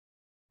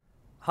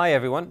Hi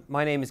everyone,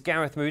 my name is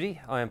Gareth Moody.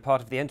 I am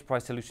part of the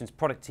Enterprise Solutions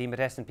product team at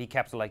S&P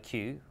Capital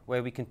IQ,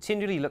 where we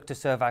continually look to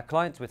serve our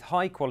clients with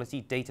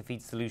high-quality data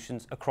feed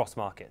solutions across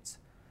markets.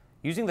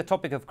 Using the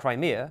topic of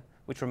Crimea,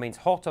 which remains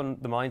hot on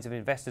the minds of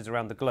investors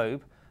around the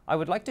globe, I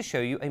would like to show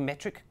you a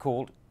metric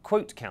called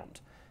quote count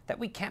that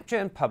we capture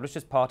and publish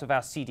as part of our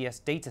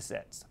CDS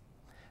datasets.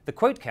 The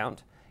quote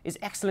count is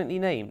excellently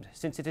named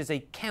since it is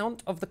a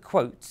count of the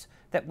quotes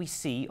that we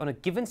see on a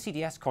given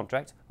CDS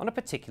contract on a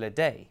particular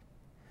day.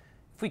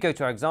 If we go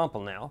to our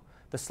example now,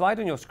 the slide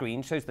on your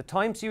screen shows the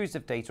time series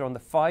of data on the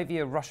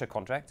 5-year Russia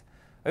contract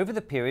over the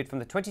period from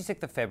the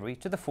 26th of February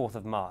to the 4th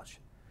of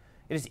March.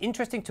 It is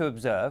interesting to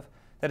observe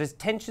that as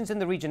tensions in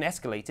the region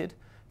escalated,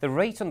 the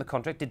rate on the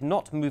contract did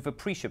not move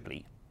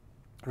appreciably,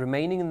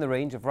 remaining in the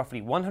range of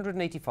roughly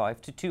 185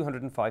 to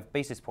 205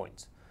 basis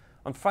points.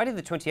 On Friday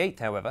the 28th,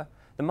 however,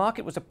 the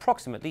market was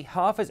approximately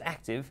half as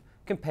active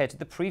compared to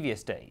the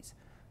previous days.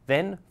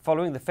 Then,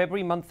 following the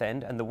February month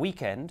end and the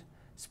weekend,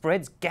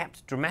 spreads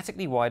gapped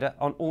dramatically wider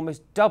on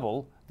almost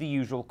double the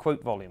usual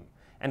quote volume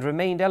and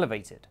remained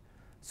elevated.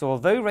 So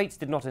although rates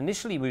did not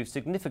initially move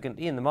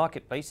significantly in the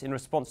marketplace in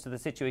response to the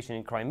situation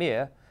in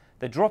Crimea,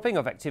 the dropping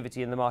of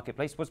activity in the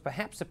marketplace was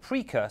perhaps a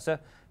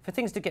precursor for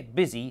things to get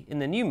busy in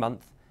the new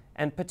month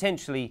and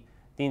potentially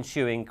the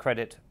ensuing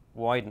credit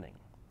widening.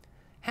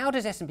 How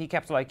does S&P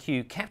Capital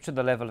IQ capture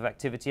the level of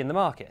activity in the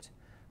market?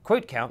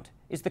 Quote count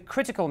is the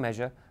critical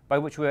measure by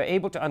which we are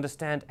able to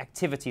understand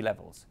activity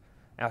levels.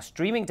 Our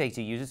streaming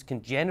data users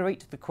can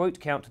generate the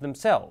quote count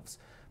themselves,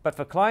 but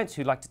for clients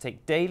who like to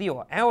take daily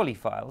or hourly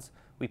files,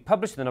 we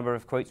publish the number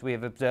of quotes we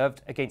have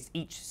observed against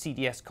each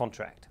CDS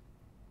contract.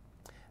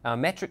 Our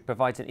metric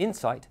provides an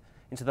insight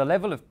into the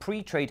level of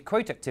pre-trade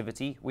quote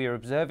activity we are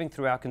observing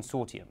through our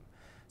consortium.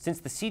 Since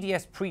the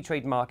CDS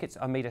pre-trade markets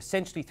are made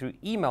essentially through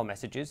email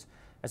messages,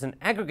 as an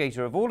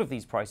aggregator of all of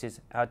these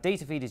prices, our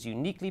data feed is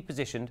uniquely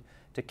positioned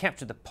to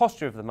capture the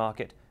posture of the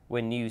market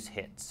when news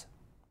hits.